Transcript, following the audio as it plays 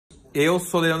Eu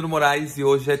sou Leandro Moraes e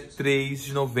hoje é 3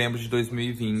 de novembro de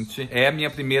 2020. É a minha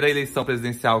primeira eleição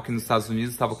presidencial aqui nos Estados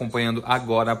Unidos. Estava acompanhando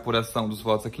agora a apuração dos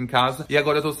votos aqui em casa. E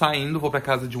agora eu tô saindo, vou pra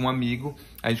casa de um amigo.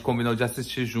 A gente combinou de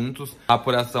assistir juntos a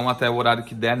apuração até o horário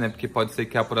que der, né? Porque pode ser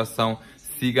que a apuração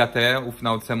siga até o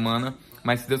final de semana.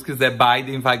 Mas se Deus quiser,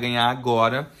 Biden vai ganhar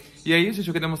agora. E aí, gente,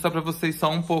 eu queria mostrar pra vocês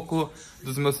só um pouco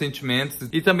dos meus sentimentos.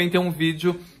 E também tem um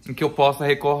vídeo em que eu possa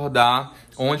recordar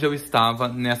onde eu estava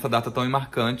nessa data tão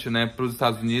marcante, né? Pros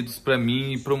Estados Unidos, pra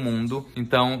mim e pro mundo.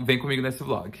 Então, vem comigo nesse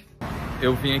vlog.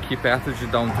 Eu vim aqui perto de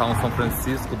Downtown São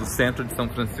Francisco, do centro de São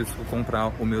Francisco, comprar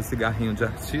o meu cigarrinho de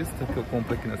artista, que eu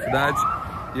compro aqui na cidade.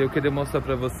 E eu queria mostrar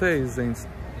pra vocês, gente.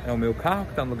 É o meu carro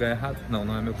que tá no lugar errado? Não,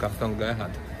 não é meu carro que tá no lugar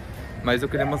errado. Mas eu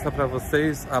queria mostrar pra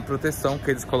vocês a proteção que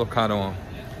eles colocaram,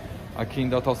 ó. Aqui em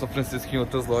Downtown São Francisco e em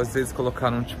outras lojas, eles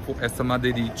colocaram, tipo, essa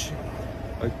madeirite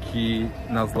aqui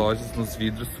nas lojas, nos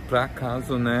vidros, pra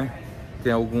caso, né,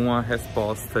 tenha alguma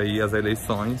resposta aí às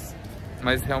eleições.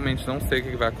 Mas realmente não sei o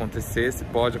que vai acontecer, se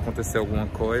pode acontecer alguma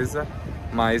coisa,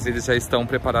 mas eles já estão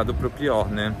preparados pro pior,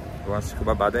 né? Eu acho que o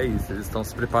babado é isso, eles estão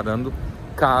se preparando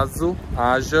caso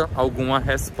haja alguma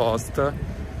resposta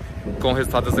com o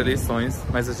resultado das eleições,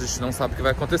 mas a gente não sabe o que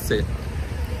vai acontecer.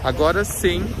 Agora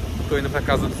sim, tô indo pra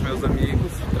casa dos meus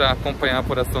amigos pra acompanhar a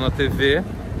apuração na TV.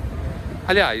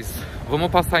 Aliás,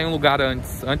 vamos passar em um lugar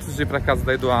antes de ir pra casa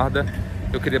da Eduarda.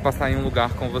 Eu queria passar em um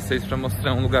lugar com vocês pra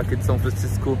mostrar um lugar aqui de São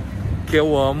Francisco que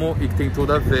eu amo e que tem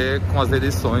tudo a ver com as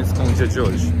eleições, com o dia de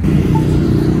hoje.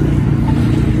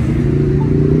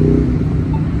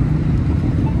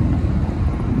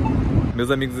 Meus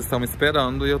amigos estão me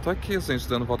esperando e eu tô aqui, gente,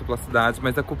 dando volta pela cidade,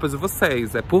 mas é culpa de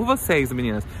vocês, é por vocês,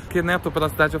 meninas. Porque, né, eu tô pela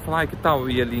cidade e eu falo, ai, que tal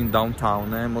ir ali em Downtown,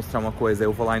 né, mostrar uma coisa. Aí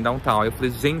eu vou lá em Downtown. Aí eu falei,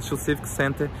 gente, o Civic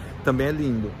Center também é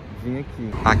lindo. Vim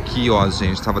aqui. Aqui, ó,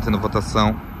 gente, tava tendo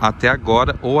votação até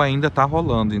agora, ou ainda tá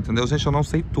rolando, entendeu? Gente, eu não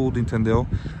sei tudo, entendeu?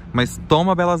 Mas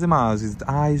toma belas imagens.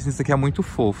 Ai, gente, isso aqui é muito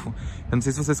fofo. Eu não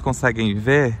sei se vocês conseguem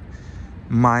ver,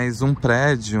 mas um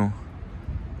prédio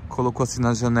colocou assim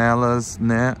nas janelas,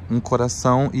 né, um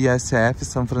coração ISF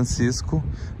São Francisco.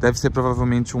 Deve ser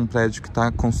provavelmente um prédio que tá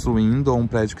construindo ou um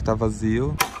prédio que tá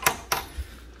vazio.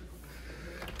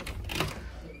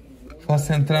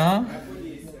 Posso entrar?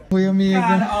 Oi, amiga.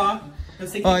 Cara, ó, eu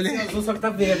sei que olha, azul só que tá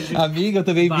verde. Amiga, eu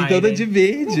também vi toda de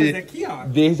verde. Mas aqui, ó.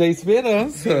 Verde é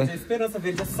esperança. Verde é esperança,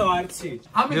 verde é sorte.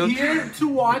 I'm here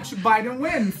to watch Biden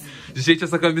wins. Gente,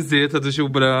 essa camiseta do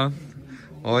Gilbran.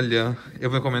 Olha, eu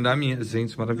vou encomendar a minha.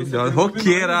 Gente, maravilhosa.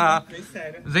 Roqueira!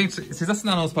 Gente, vocês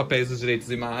assinaram os papéis dos direitos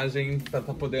de imagem? Tá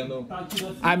podendo...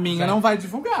 A minha não vai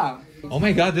divulgar. Oh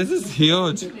my god, this is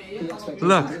huge.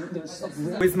 Look.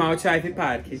 O esmalte Ivy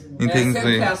Park.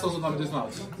 Entendi. É o nome do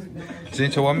esmalte.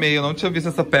 Gente, eu amei. Eu não tinha visto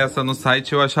essa peça no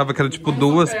site. Eu achava que era tipo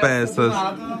duas peças.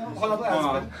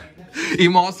 E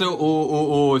mostra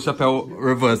o chapéu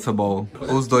reversible.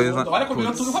 Os dois. Olha,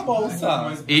 combinou tudo com a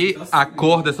bolsa. E a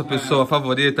cor dessa pessoa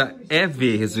favorita é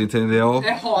verde, entendeu?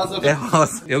 É rosa. É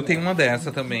rosa. Eu tenho uma dessa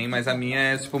também, mas a minha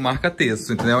é tipo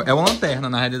marca-texto, entendeu? É uma lanterna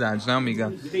na realidade, né,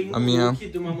 amiga? A minha.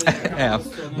 É.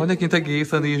 Olha quem tá aqui,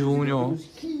 Sandy Júnior.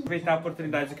 Aproveitar a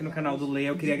oportunidade aqui no canal do Lê,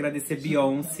 eu queria agradecer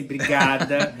Beyoncé,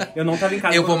 obrigada. Eu não tava em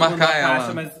casa, eu vou marcar ela.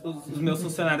 Caixa, mas os meus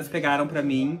funcionários pegaram pra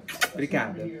mim.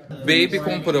 Obrigada. Baby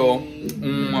comprou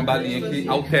uma balinha que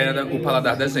altera o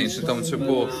paladar da gente. Então,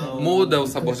 tipo, muda o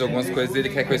sabor de algumas coisas e ele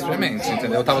quer que eu experimente,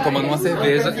 entendeu? Eu tava tomando uma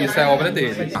cerveja e isso é obra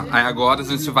dele. Aí agora a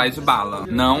gente vai de bala.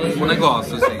 Não o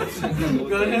negócio, gente.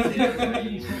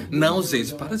 Não,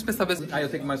 gente, para de pensar. Ah, eu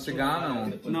tenho que mastigar,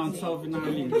 não? Não, só ouvindo na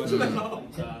minha língua.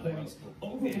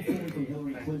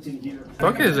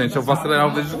 Ok, gente, eu vou acelerar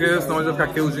o vídeo porque senão eu vou ficar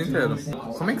aqui o dia inteiro.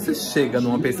 Como é que você chega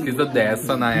numa pesquisa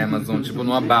dessa na Amazon, tipo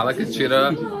numa bala que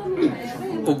tira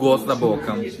o gosto da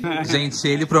boca? Gente,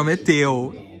 ele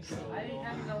prometeu.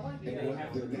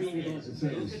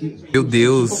 Meu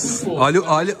Deus,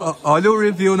 olha o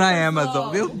review na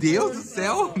Amazon. Meu Deus do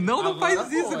céu, não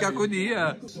faz isso, que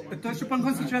agonia. Eu tô chupando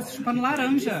como se eu estivesse chupando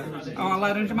laranja. É uma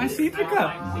laranja mais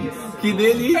cítrica. Que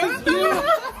delícia!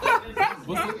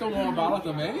 Você tomou uma bala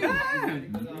também?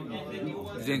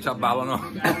 Gente, a bala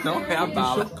não é a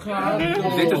bala.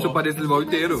 Gente, eu chuparia esse limão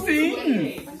inteiro.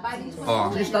 Sim!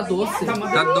 Ó. Gente, tá doce.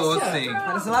 Tá doce.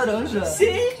 Parece laranja.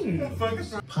 Sim!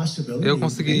 Eu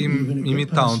consegui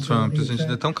imitar o Trump, gente.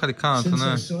 Ele é tão caricato,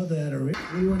 né?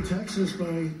 We won Texas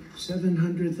by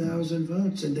 700,000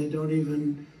 votes and they don't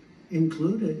even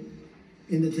include it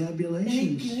in the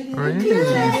tabulations. Really?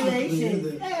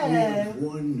 We've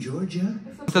won Georgia.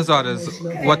 Quantas horas?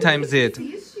 What time is it?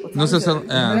 No seu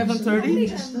celular.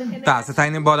 11:30. Tá, você tá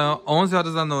indo embora 11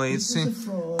 horas da noite.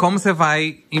 Como você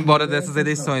vai embora dessas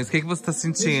eleições? O que você tá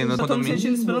sentindo? Eu tô me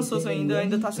sentindo esperançoso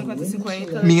ainda tá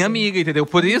 50-50. Minha amiga, entendeu?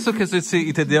 Por isso que a gente,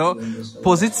 entendeu?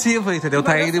 Positiva, entendeu?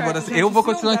 Tá indo embora. Eu vou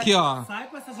continuar aqui, ó. Sai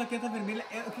com essa jaqueta vermelha.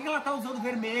 O que ela tá usando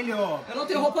vermelho? Eu não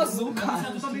tenho roupa azul,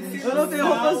 cara. Eu não tenho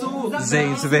roupa azul.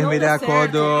 Gente, vermelho é a cor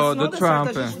do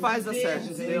Trump. A gente faz dar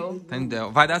certo, entendeu?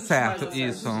 Entendeu? Vai dar certo,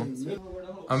 isso.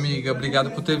 Amiga,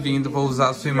 obrigado por ter vindo. Vou usar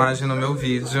a sua imagem no meu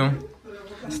vídeo.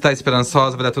 Você tá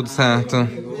esperançosa? Vai dar tudo certo?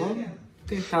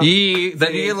 E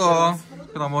Danilo,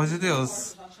 pelo amor de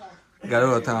Deus.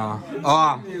 Garota,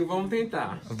 ó. Vamos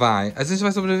tentar. Vai. A gente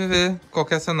vai sobreviver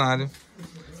qualquer cenário.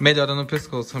 Melhora no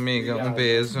pescoço, amiga. Um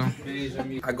beijo. Beijo,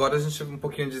 amiga. Agora a gente teve um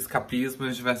pouquinho de escapismo. A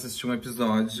gente vai assistir um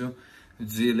episódio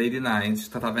de Lady Night,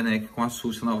 Tata Werneck com a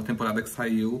Xuxa, nova temporada que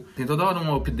saiu. Tem toda hora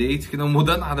um update que não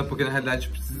muda nada, porque na realidade a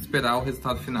gente precisa esperar o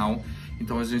resultado final.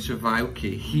 Então a gente vai o quê?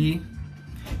 Rir,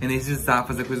 energizar,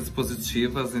 fazer coisas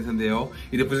positivas, entendeu?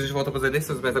 E depois a gente volta para as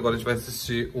eleições, mas agora a gente vai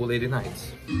assistir o Lady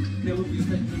Night.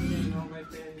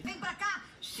 Vem pra cá,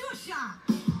 Xuxa!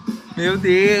 Meu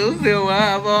Deus, eu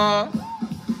amo!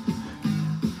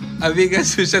 Amiga,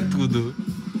 Xuxa é tudo.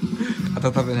 A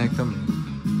Tata Werneck também.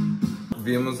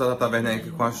 Vimos a Tata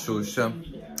Werneck com a Xuxa.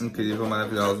 Incrível,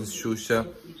 maravilhosa. Xuxa.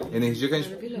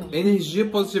 Energia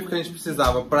positiva que a gente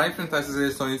precisava pra enfrentar essas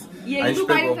eleições. E ainda o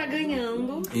baile tá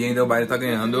ganhando. E ainda o baile tá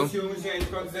ganhando. Gente,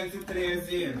 com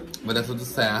 213. Vai dar tudo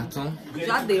certo.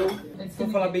 Já deu. Vou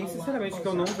falar bem sinceramente que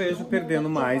eu não vejo perdendo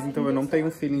mais, então eu não tenho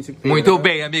um feeling de perda. Muito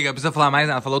bem, amiga. Não precisa falar mais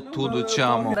nada. Falou tudo, te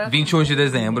amo. 21 de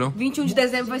dezembro. 21 de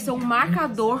dezembro vai ser um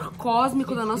marcador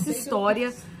cósmico da nossa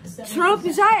história. Trump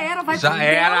já era, vai Já com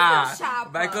era! Deus, chapa.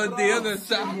 Vai com Deus, no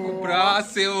chapa.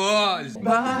 Próximo!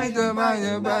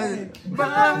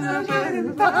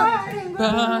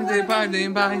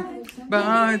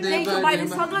 Gente, o baile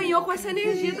só ganhou com essa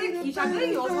energia daqui. Já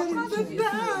ganhou, só por causa disso.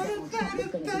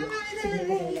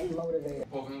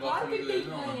 Claro que tem que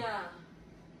ganhar.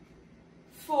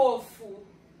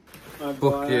 Fofo.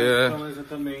 Porque... São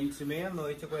exatamente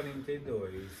meia-noite e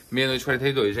 42. Meia-noite e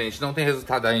 42, gente. Não tem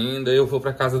resultado ainda. Eu vou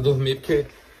pra casa dormir, porque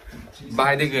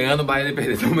Biden ganhando, Biden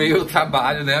perdendo meio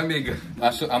trabalho, né, amiga?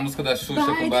 A música da Xuxa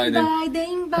com Biden.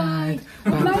 Biden, Biden,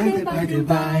 Biden,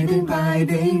 Biden, Biden,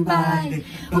 Biden, Biden,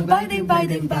 o Biden,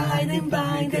 Biden, Biden,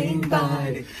 Biden,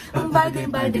 Biden, o Biden,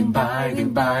 Biden,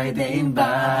 Biden, Biden,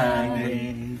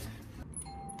 Biden.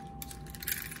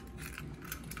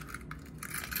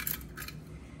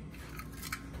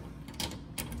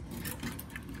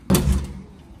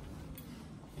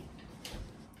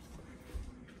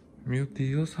 Meu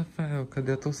Deus, Rafael,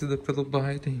 cadê a torcida pelo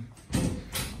Biden?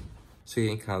 Cheguei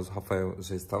em casa, o Rafael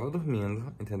já estava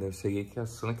dormindo, entendeu? Cheguei aqui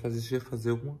achando que a gente ia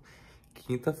fazer uma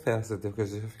quinta festa, entendeu? Que a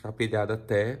gente ia ficar pilhado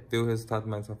até ver o resultado,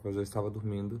 mas o Rafael já estava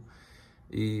dormindo.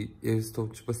 E eu estou,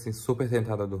 tipo assim, super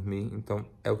tentada a dormir, então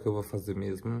é o que eu vou fazer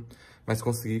mesmo. Mas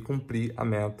consegui cumprir a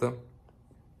meta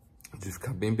de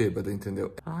ficar bem bêbada,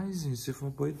 entendeu? Ai, gente, foi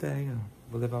uma boa ideia.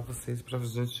 Vou levar vocês pra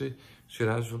gente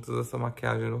tirar juntas essa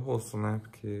maquiagem no rosto, né?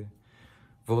 Porque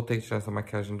vou ter que tirar essa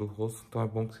maquiagem do rosto, então é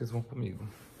bom que vocês vão comigo.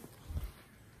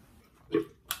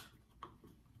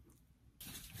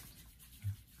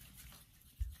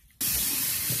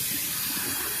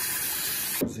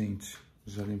 Gente,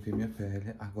 já limpei minha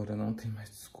pele, agora não tem mais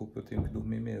desculpa, eu tenho que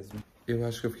dormir mesmo. Eu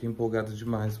acho que eu fiquei empolgado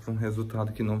demais pra um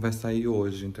resultado que não vai sair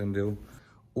hoje, entendeu?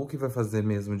 O que vai fazer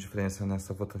mesmo diferença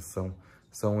nessa votação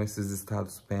são esses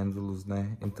estados pêndulos,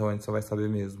 né? Então a gente só vai saber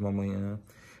mesmo amanhã.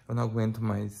 Eu não aguento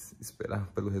mais esperar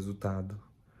pelo resultado.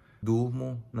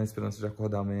 Durmo na esperança de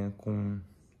acordar amanhã com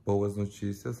boas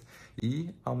notícias.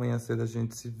 E amanhã cedo a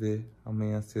gente se vê.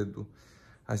 Amanhã cedo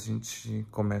a gente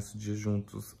começa o dia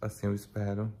juntos, assim eu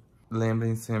espero.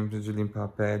 Lembrem sempre de limpar a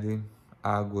pele.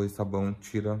 Água e sabão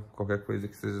tira qualquer coisa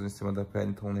que seja em cima da pele.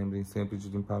 Então lembrem sempre de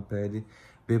limpar a pele.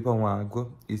 Bebam água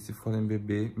e se forem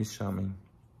beber, me chamem.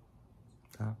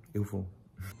 Tá? Eu vou.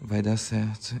 Vai dar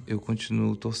certo. Eu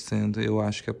continuo torcendo. Eu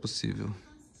acho que é possível.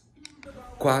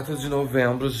 4 de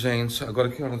novembro, gente. Agora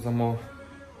que horas, amor?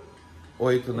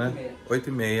 8, né?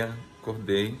 8h30.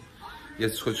 Acordei. E a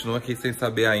gente continua aqui sem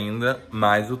saber ainda.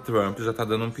 Mas o Trump já tá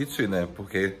dando um piti, né?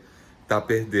 Porque tá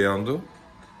perdendo.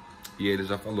 E ele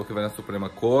já falou que vai na Suprema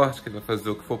Corte, que ele vai fazer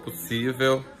o que for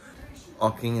possível. Ó,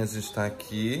 quem a gente tá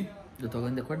aqui. Eu tô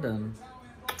ainda acordando.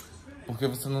 Por que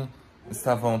você não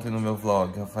estava ontem no meu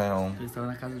vlog, Rafael? Eu estava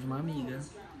na casa de uma amiga.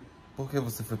 Por que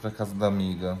você foi pra casa da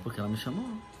amiga? Porque ela me chamou.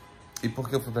 E por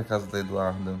que eu fui pra casa da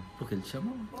Eduarda? Porque ele te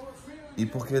chamou. E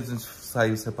por que a gente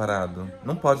saiu separado?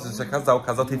 Não pode, a gente é casal. O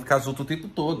casal tem que ficar junto o tempo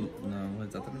todo. Não,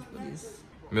 exatamente por isso.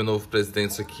 Meu novo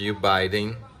presidente aqui, o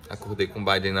Biden. Acordei com o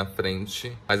Biden na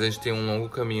frente. Mas a gente tem um longo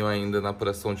caminho ainda na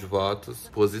apuração de votos.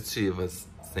 Positivas,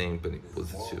 sempre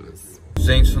positivas.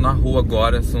 Gente, tô na rua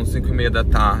agora, são 5h30 da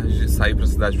tarde. Saí pra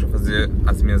cidade pra fazer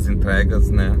as minhas entregas,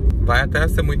 né? Vai até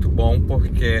ser muito bom,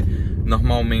 porque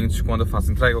normalmente quando eu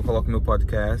faço entrega eu coloco meu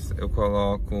podcast, eu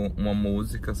coloco uma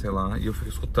música, sei lá, e eu fico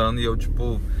escutando e eu,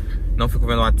 tipo, não fico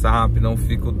vendo WhatsApp, não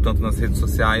fico tanto nas redes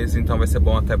sociais, então vai ser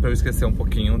bom até pra eu esquecer um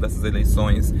pouquinho dessas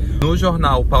eleições. No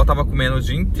jornal, o pau tava comendo o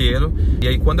dia inteiro, e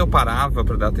aí quando eu parava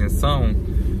pra dar atenção,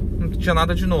 não tinha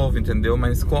nada de novo, entendeu?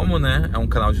 Mas como, né, é um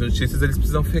canal de notícias, eles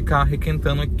precisam ficar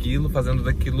requentando aquilo, fazendo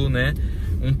daquilo, né,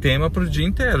 um tema pro dia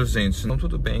inteiro, gente. Então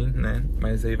tudo bem, né?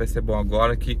 Mas aí vai ser bom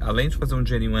agora que, além de fazer um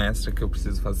dinheirinho extra que eu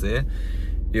preciso fazer,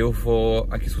 eu vou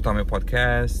aqui escutar meu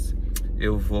podcast,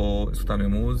 eu vou escutar minha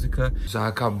música. Já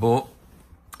acabou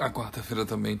a quarta-feira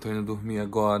também, tô indo dormir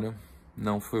agora.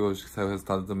 Não foi hoje que saiu o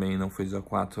resultado também, não foi dia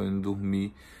 4, tô indo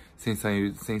dormir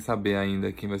sem saber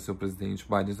ainda quem vai ser o presidente.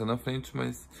 O Biden tá na frente,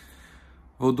 mas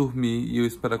vou dormir e eu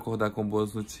espero acordar com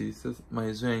boas notícias.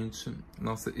 Mas, gente,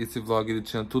 nossa, esse vlog ele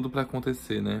tinha tudo pra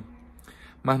acontecer, né?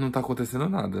 Mas não tá acontecendo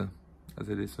nada. As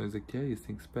eleições aqui é isso,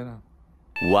 tem que esperar.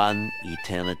 One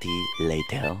eternity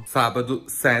later. Sábado,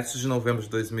 7 de novembro de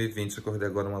 2020, acordei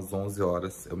agora umas 11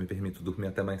 horas. Eu me permito dormir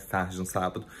até mais tarde no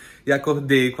sábado. E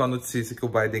acordei com a notícia que o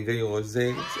Biden ganhou,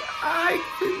 gente. Ai,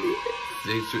 que feliz!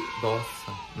 Gente,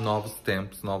 nossa, novos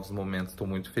tempos, novos momentos, tô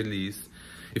muito feliz.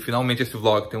 E finalmente esse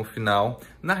vlog tem um final.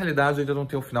 Na realidade, ainda não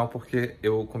tem um final porque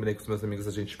eu combinei com os meus amigos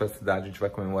a gente ir pra cidade, a gente vai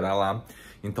comemorar lá.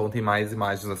 Então tem mais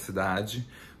imagens da cidade.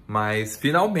 Mas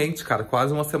finalmente, cara,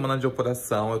 quase uma semana de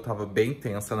apuração, eu tava bem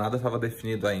tensa, nada tava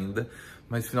definido ainda.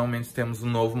 Mas finalmente temos um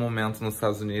novo momento nos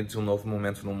Estados Unidos, um novo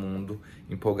momento no mundo.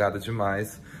 Empolgada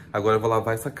demais. Agora eu vou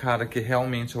lavar essa cara que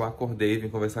realmente eu acordei, vim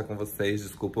conversar com vocês.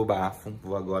 Desculpa o bafo.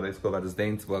 Vou agora escovar os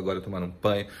dentes, vou agora tomar um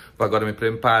banho. Vou agora me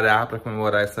preparar pra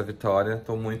comemorar essa vitória.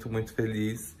 Tô muito, muito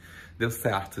feliz. Deu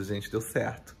certo, gente, deu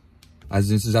certo. A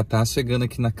gente já tá chegando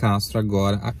aqui na Castro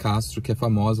agora. A Castro, que é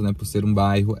famosa, né, por ser um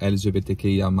bairro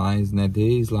LGBTQIA+, né,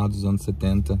 desde lá dos anos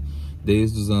 70.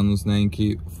 Desde os anos, né, em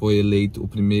que foi eleito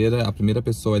a primeira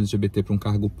pessoa LGBT para um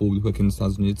cargo público aqui nos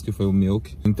Estados Unidos, que foi o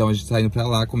Milk. Então a gente tá indo pra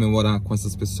lá comemorar com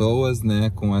essas pessoas, né,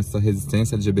 com essa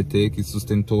resistência LGBT que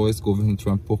sustentou esse governo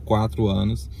Trump por 4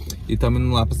 anos. E estamos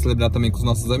indo lá para celebrar também com os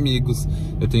nossos amigos.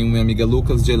 Eu tenho minha amiga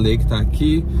Lucas de LA que tá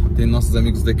aqui, tem nossos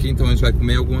amigos daqui, então a gente vai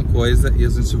comer alguma coisa e a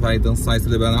gente vai dançar e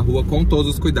celebrar na rua com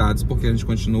todos os cuidados, porque a gente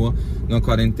continua numa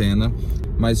quarentena.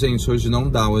 Mas, gente, hoje não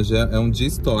dá, hoje é um dia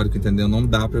histórico, entendeu? Não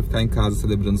dá pra eu ficar em casa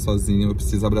celebrando sozinho, eu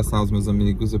preciso abraçar os meus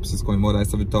amigos, eu preciso comemorar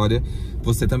essa vitória.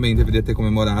 Você também deveria ter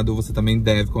comemorado, você também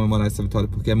deve comemorar essa vitória,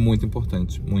 porque é muito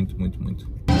importante, muito, muito, muito.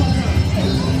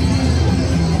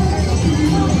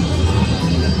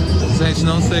 Gente,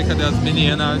 não sei cadê as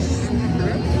meninas.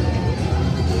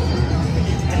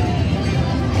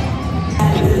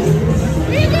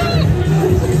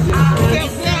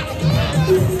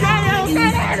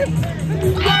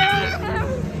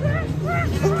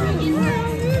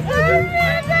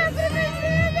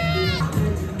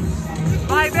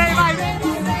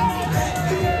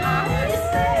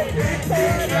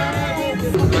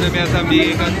 Olha minhas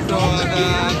amigas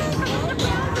todas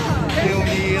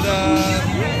reunidas.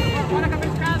 Bora, café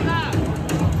de casa!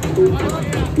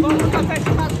 Bora pro café de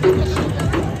casa!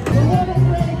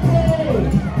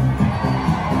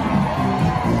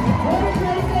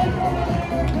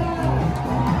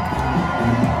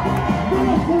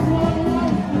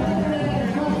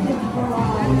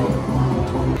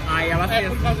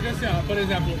 Por causa que assim, ó, por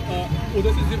exemplo, o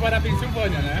decisivo era a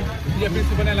Pensilvânia, né? E a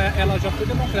Pensilvânia, ela já foi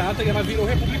democrata e ela virou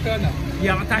republicana. E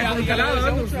ela tá republicana há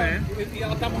anos, né? E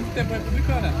ela tá há muito tempo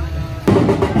republicana.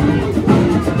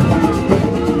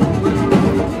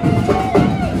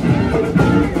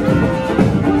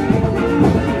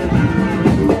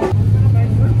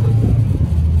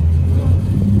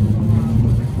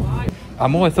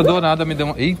 Amor, essa dourada me deu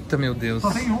uma... Eita, meu Deus.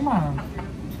 Só tem uma.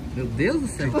 Meu Deus do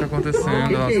céu. O que tá acontecendo? O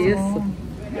que é isso?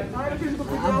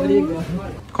 A briga.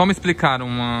 Como explicar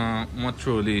uma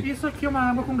Truly? Isso aqui é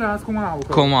uma água com gás, com álcool.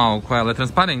 Com álcool, ela é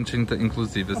transparente,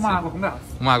 inclusive. Uma assim. água com gás.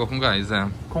 Uma água com gás, é.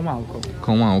 Com álcool.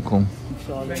 Com álcool.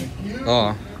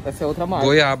 Ó, Essa é outra marca.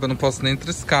 goiaba, não posso nem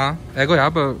triscar. É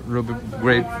goiaba, ruby,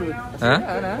 grape? É?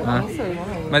 né? É. Não sei, não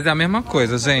lembro. Mas é a mesma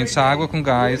coisa, gente. Água com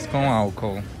gás, com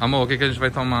álcool. Amor, o que a gente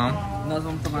vai tomar? Nós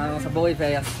vamos tomar a nossa boa e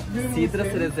velha cidra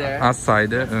cerezer. A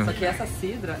cider. Só que essa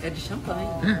cidra é de champanhe.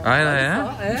 Ah, ela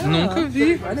Olha é? só, Nunca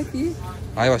vi. Olha aqui.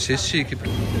 Ah, eu achei chique.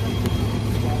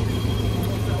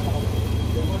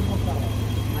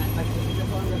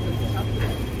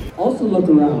 Also look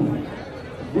around.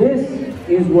 This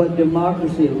is what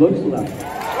democracy looks like.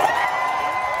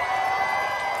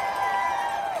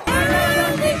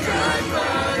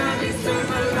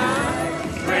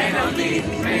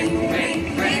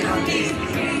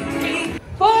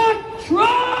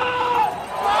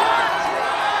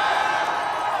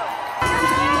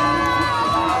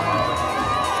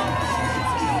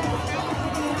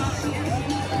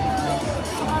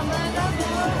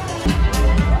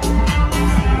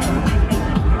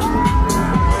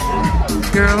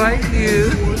 girl like you.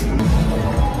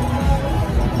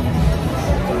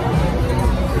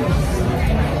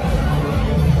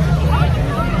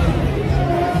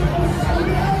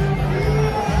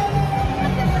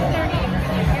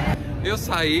 Eu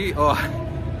saí, ó,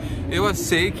 eu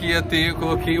achei que ia ter, eu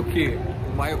coloquei o quê?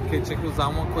 Porque tinha que usar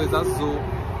uma coisa azul.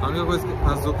 A única coisa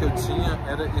azul que eu tinha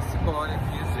era esse colar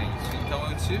aqui, gente. Então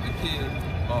eu tive que,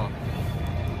 ó,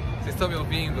 vocês estão me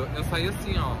ouvindo? Eu saí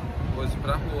assim, ó, hoje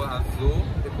pra rua, azul.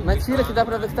 Mas tira que dá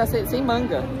pra ver que tá sem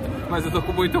manga. Mas eu tô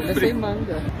com muito frio. Sem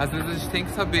manga. Às vezes a gente tem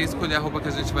que saber escolher a roupa que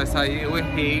a gente vai sair. Eu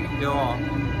errei, ó.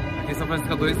 Aqui em São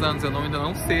Francisco há 2 anos, eu ainda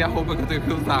não sei a roupa que eu tenho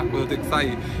que usar quando eu tenho que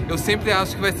sair. Eu sempre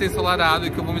acho que vai ser ensolarado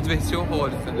e que eu vou me divertir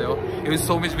horrores, entendeu? Eu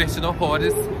estou me divertindo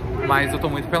horrores, mas eu tô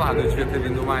muito pelada. Eu devia ter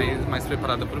vindo mais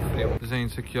preparada pro frio.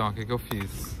 Gente, aqui ó, o que eu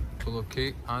fiz?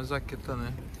 Coloquei a jaqueta,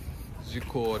 né, de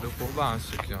couro por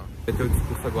baixo aqui, ó. Vai ter o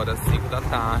discurso agora às 5 da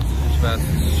tarde, a gente vai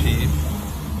assistir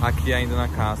aqui ainda na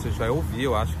casa, a gente vai ouvir,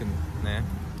 eu acho que, né,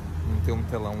 não tem um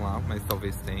telão lá, mas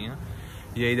talvez tenha.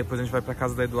 E aí depois a gente vai pra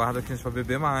casa da Eduarda, que a gente vai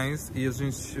beber mais. E a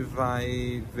gente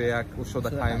vai ver o show da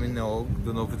Kylie Minogue,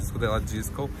 do novo disco dela,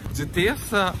 Disco. De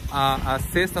terça a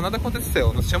sexta nada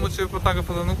aconteceu. Não tinha motivo pra eu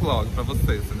estar fazendo um vlog pra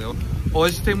vocês, entendeu?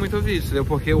 Hoje tem muito vídeo, entendeu?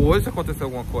 Porque hoje aconteceu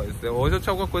alguma coisa, entendeu? Hoje eu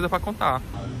tinha alguma coisa pra contar.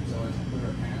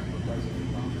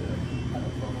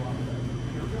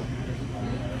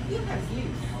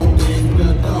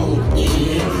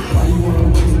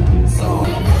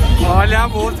 Olha a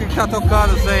música que tá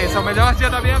tocando, gente. É o melhor dia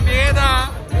da minha vida.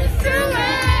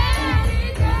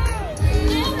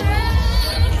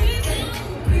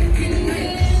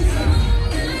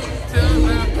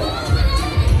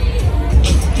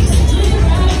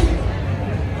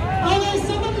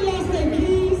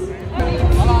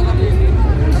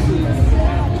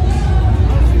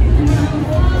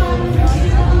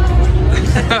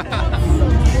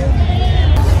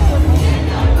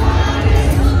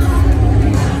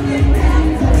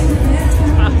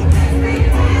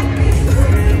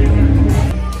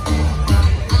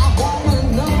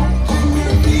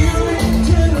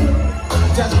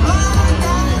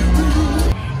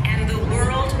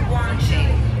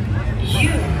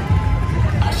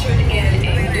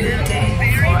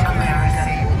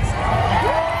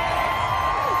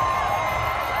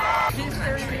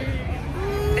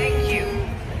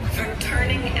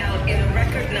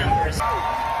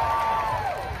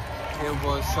 Eu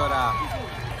vou chorar.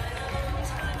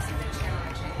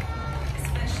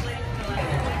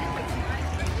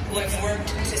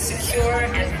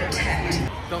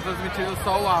 Estão transmitindo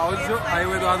só o áudio, aí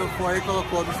o Eduardo foi e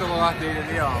colocou no celular dele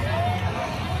ali, ó.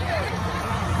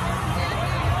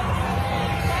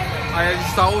 Aí a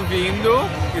gente tá ouvindo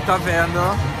e tá vendo.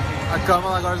 A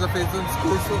Câmara agora já fez um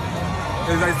discurso.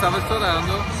 Eu já estava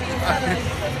chorando.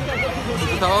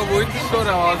 Eu tava muito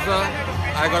chorosa.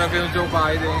 Aí agora vem o Joe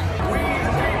Biden.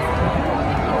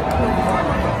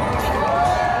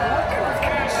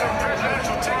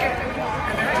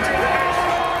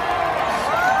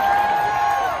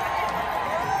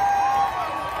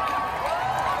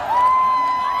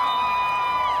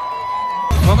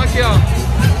 Vamos aqui, ó.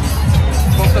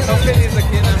 Vamos estar tão felizes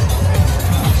aqui, né?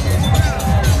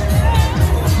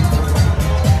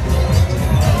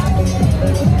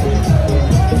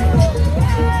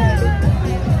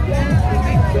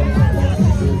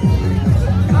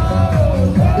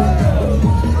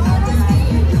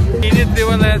 Mini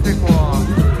trio elétrico, ó.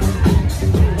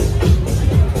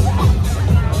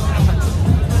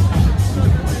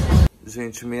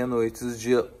 Gente, meia-noite,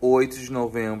 dia 8 de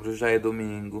novembro, já é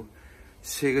domingo.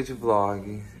 Chega de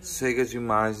vlog, chega de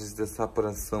imagens dessa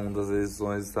apuração das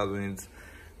eleições dos Estados Unidos.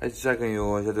 A gente já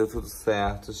ganhou, já deu tudo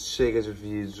certo, chega de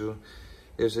vídeo.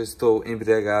 Eu já estou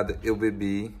embriagada, eu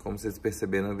bebi, como vocês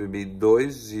perceberam, eu bebi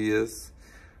 2 dias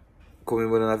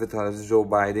comemorando a vitória de Joe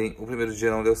Biden. O primeiro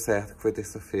dia não deu certo, que foi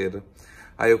terça-feira.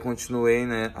 Aí eu continuei,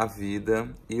 né, a vida,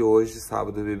 e hoje,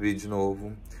 sábado, eu bebi de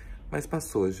novo. Mas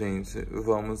passou, gente,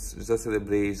 vamos, já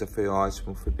celebrei, já foi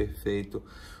ótimo, foi perfeito.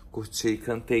 Curti,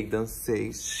 cantei,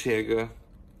 dancei, chega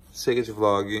de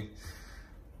vlog.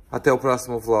 Até o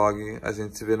próximo vlog, a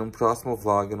gente se vê num próximo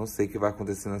vlog. Eu não sei o que vai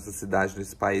acontecer nessa cidade,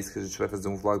 nesse país, que a gente vai fazer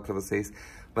um vlog pra vocês.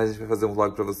 Mas a gente vai fazer um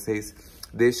vlog pra vocês.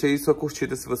 Deixa aí sua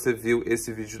curtida se você viu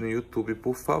esse vídeo no YouTube.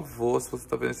 Por favor, se você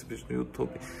tá vendo esse vídeo no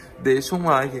YouTube, deixa um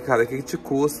like, cara. O que te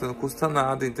custa? Não custa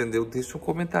nada, entendeu? Deixa um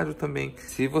comentário também.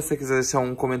 Se você quiser deixar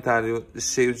um comentário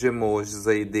cheio de emojis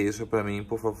aí, deixa pra mim,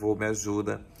 por favor, me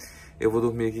ajuda. Eu vou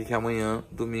dormir aqui que amanhã,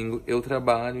 domingo, eu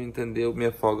trabalho, entendeu?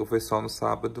 Minha folga foi só no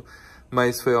sábado.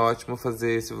 Mas foi ótimo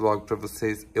fazer esse vlog pra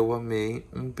vocês. Eu amei.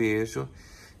 Um beijo.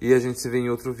 E a gente se vê em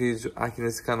outro vídeo aqui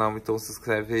nesse canal. Então se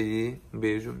inscreve aí. Um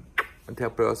beijo. Até a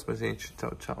próxima, gente.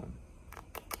 Tchau, tchau.